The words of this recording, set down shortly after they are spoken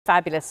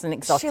fabulous and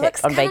exotic she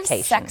looks on kind vacation.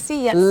 Of sexy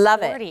yet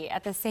love sporty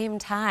at the same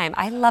time.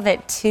 I love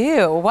it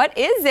too. What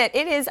is it?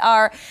 It is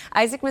our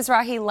Isaac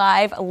Mizrahi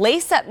Live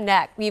lace-up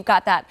neck. We've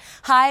got that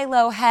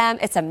high-low hem.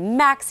 It's a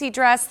maxi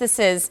dress. This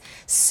is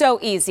so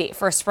easy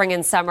for spring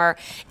and summer.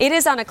 It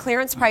is on a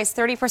clearance price,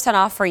 30%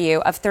 off for you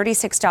of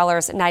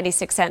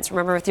 $36.96.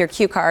 Remember, with your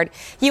Q card,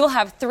 you will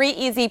have 3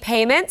 easy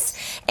payments.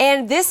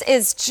 And this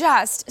is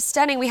just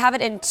stunning. We have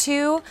it in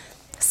 2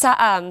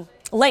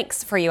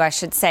 lengths for you, I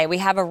should say. We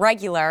have a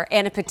regular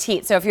and a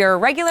petite. So if you're a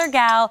regular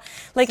gal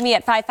like me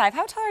at 5'5",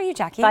 how tall are you,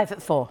 Jackie?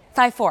 5'4".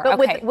 5'4", but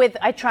okay. with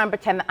I try and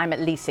pretend that I'm at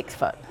least 6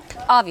 foot.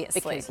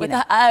 Obviously, because, with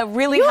a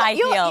really high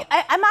heel.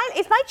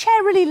 Is my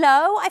chair really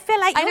low? I feel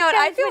like I know,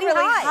 I feel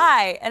really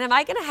high. And am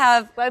I going to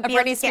have a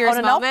Britney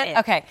Spears moment?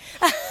 Okay.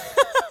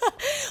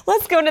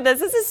 Let's go into this.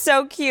 This is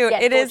so cute.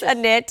 It is a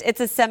knit. It's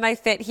a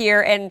semi-fit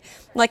here. And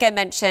like I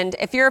mentioned,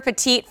 if you're a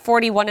petite,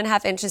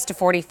 41.5 inches to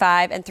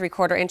 45 and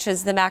 3/4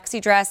 inches, the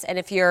maxi dress. And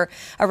if you're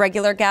a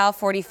regular gal,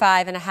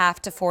 45.5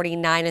 to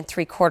 49 and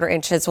 3/4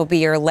 inches will be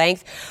your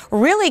length.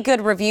 Really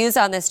good reviews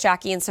on this,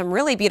 Jackie, and some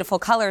really beautiful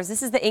colors.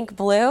 This is the ink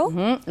blue.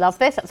 Mm-hmm. Love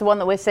this. That's the one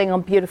that we're seeing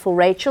on Beautiful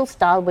Rachel,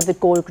 styled with the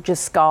gorgeous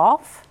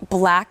scarf.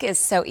 Black is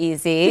so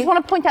easy. Just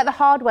want to point out the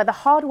hardware. The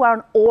hardware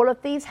on all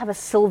of these have a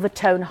silver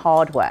tone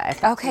hardware.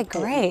 Okay,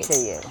 great. To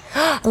you.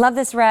 I love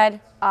this red.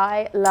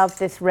 I love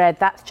this red.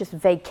 That's just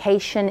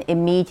vacation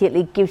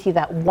immediately. Gives you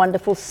that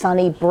wonderful,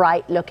 sunny,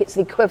 bright look. It's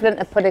the equivalent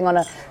of putting on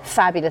a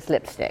fabulous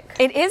lipstick.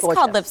 It is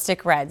called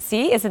lipstick red.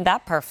 See, isn't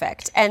that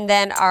perfect? And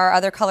then our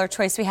other color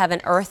choice, we have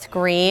an earth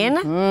green.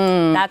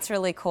 That's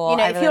really cool. You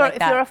know, if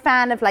you're a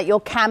fan of like your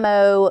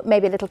camo,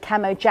 maybe a little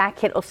camo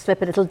jacket, or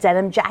slip a little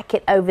denim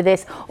jacket over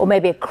this, or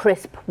maybe a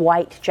crisp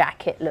white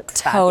jacket, looks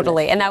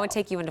totally. fabulous. And that would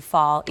take you into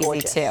fall easy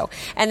too.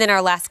 And then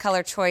our last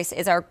color choice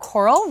is our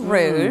coral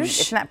rouge.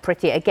 Isn't that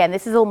pretty? Again,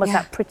 this is almost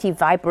that pretty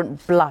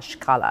vibrant blush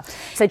color.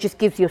 So it just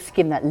gives your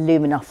skin that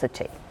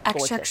luminosity.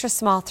 Extra, extra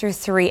small through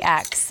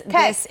 3X.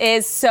 This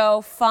is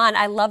so fun.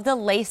 I love the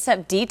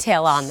lace-up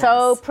detail on this.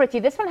 So pretty.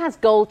 This one has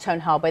gold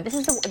tone hardware. This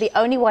is the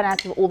only one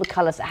out of all the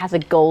colors that has a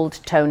gold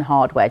tone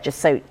hardware,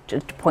 just to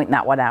point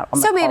that one out.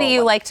 So maybe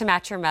you like to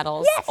match your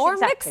metals. Yes, or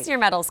exactly. mix your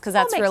metals, because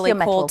that's really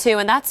cool too.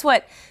 And that's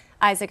what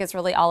Isaac is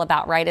really all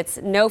about, right? It's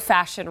no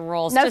fashion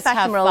rules. No just fashion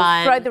have rules.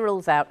 Fun. Throw the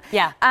rules out.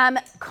 Yeah.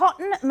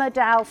 Cotton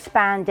modal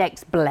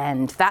spandex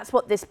blend. That's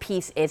what this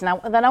piece is. Now,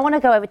 then I want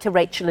to go over to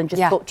Rachel and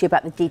just talk to you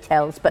about the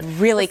details. But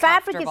really the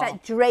fabric is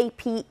that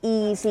drapey,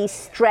 easy,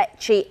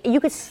 stretchy.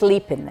 You could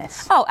sleep in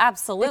this. Oh,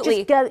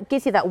 absolutely. It just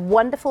gives you that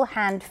wonderful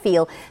hand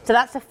feel. So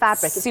that's the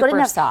fabric. Super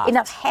it's got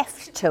enough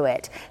heft to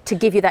it to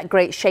give you that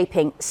great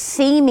shaping.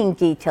 Seaming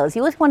details.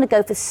 You always want to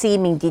go for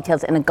seaming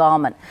details in a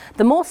garment.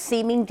 The more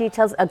seaming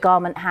details a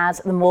garment has,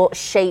 the more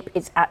shape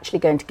it's actually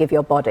going to give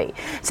your body.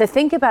 So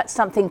think about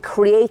something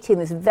creating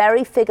this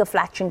very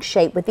figure-flattering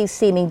shape with these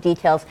seaming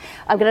details.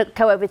 I'm going to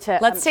go over to...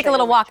 Let's take a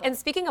little walk. And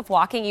speaking of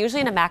walking,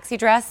 usually in a maxi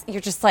dress,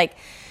 you're just like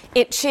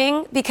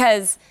itching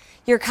because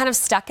you're kind of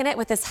stuck in it.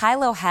 With this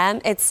high-low hem.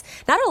 It's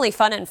not only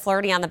fun and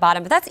flirty on the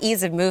bottom, but that's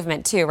ease of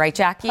movement too, right,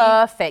 Jackie?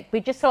 Perfect.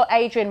 We just saw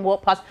Adrian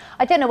walk past.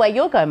 I don't know where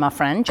you're going, my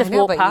friend. Just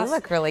walk past. You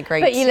look really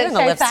great but too you look in the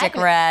so lipstick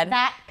red.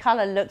 That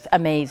color looks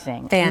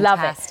amazing.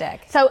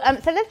 Fantastic. Love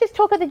it. So let's just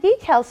talk about the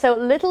details. So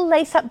little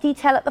lace-up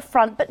detail at the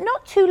front, but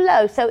not too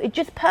low. So it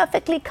just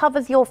perfectly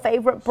covers your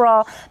favorite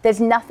bra. There's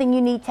nothing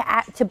you need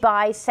to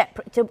buy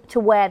separate to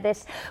wear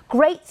this.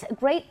 Great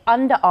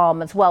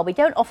underarm as well. We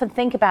don't often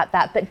think about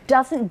that, but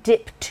doesn't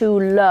dip too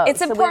low.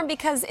 It's important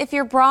because if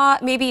your bra,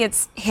 maybe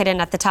it's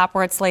hidden at the top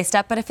where it's laced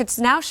up, but if it's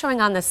now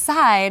showing on the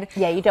side,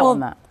 you don't want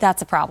that.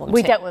 That's a problem.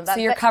 We don't want that. So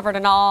you're covered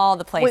in all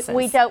the places.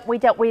 We don't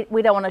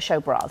want to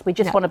show bras. We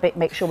just want to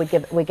make sure we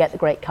get the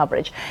great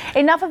coverage.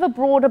 Enough of a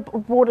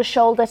broader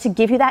shoulder to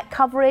give you that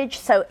coverage,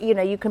 so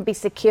you can be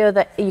secure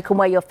that you can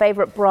wear your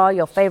favorite bra,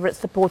 your favorite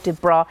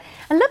supportive bra.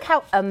 And look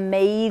how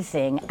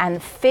amazing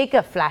and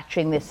figure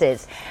flattering this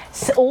is.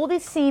 So all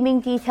these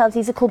seaming details,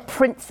 these are called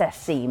princess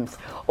seams.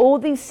 All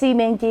these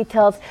seaming details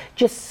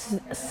just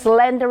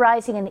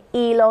slenderizing and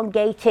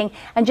elongating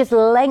and just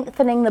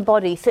lengthening the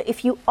body. So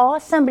if you are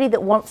somebody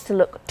that wants to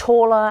look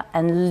taller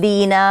and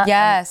leaner,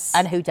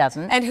 and who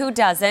doesn't?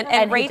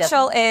 And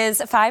Rachel is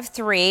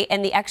 5'3"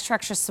 and the extra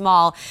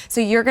small.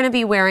 So you're going to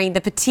be wearing the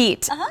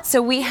petite.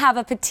 So we have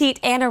a petite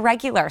and a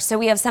regular. So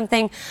we have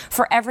something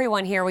for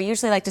everyone here. We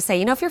usually like to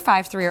say, if you're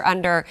 5'3" or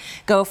under,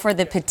 go for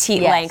the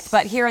petite length.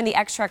 But here in the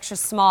extra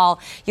small,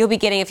 you'll be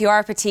getting, if you are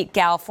a petite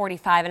gal,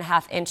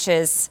 41.5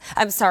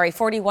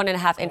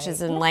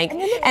 inches in length.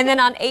 And then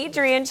on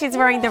Adrian, she's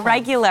wearing the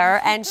regular,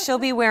 and she'll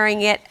be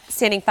wearing it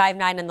standing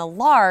 5'9" in the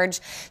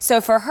large. So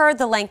for her,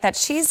 the length that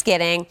she's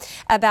getting,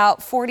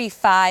 about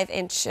 45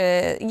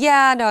 inches.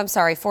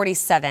 sorry,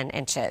 47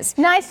 inches.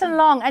 Nice and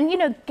long,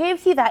 and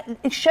gives you that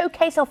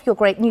showcase off your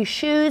great new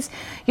shoes,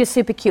 your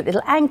super cute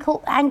little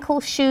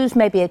ankle shoes,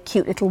 maybe a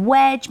cute little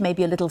wedge,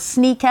 maybe a little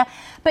sneaker,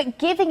 but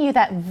giving you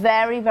that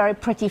very, very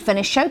pretty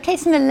finish,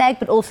 showcasing the leg,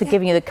 but also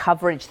giving you the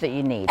coverage that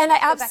you need. And I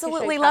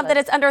absolutely love that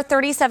it's under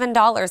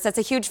 $37. That's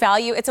a huge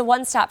value. It's a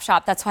one-stop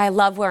shop. That's why I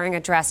love wearing a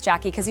dress,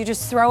 Jackie, because you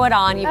just throw it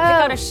on, you pick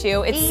out a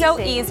shoe. It's so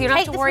easy. You don't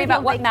have to worry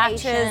about what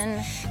matches.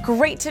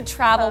 Great to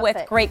travel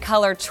with, great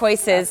color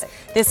choices.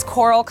 This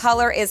coral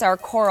color is our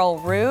Coral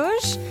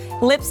Rouge.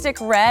 Lipstick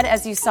red,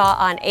 as you saw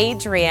on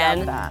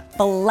Adrian.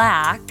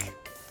 Black,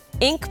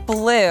 ink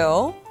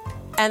blue.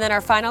 And then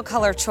our final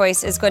color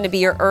choice is going to be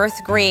your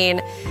earth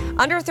green.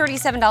 Under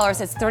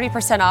 $37, it's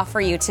 30% off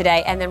for you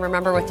today. And then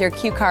remember, with your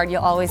Q card,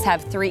 you'll always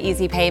have 3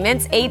 easy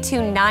payments.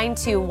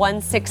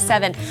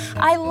 8292167.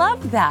 I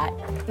love that.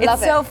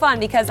 It's so fun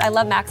because I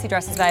love maxi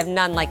dresses, but I have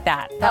none like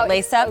that. That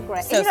lace up,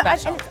 so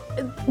special.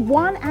 And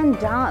one and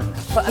done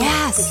for a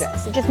maxi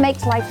dress. It just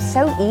makes life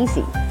so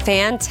easy.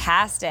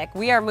 Fantastic.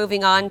 We are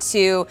moving on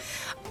to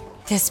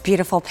this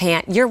beautiful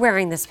pant. You're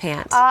wearing this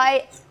pant.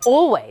 I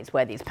always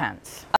wear these pants.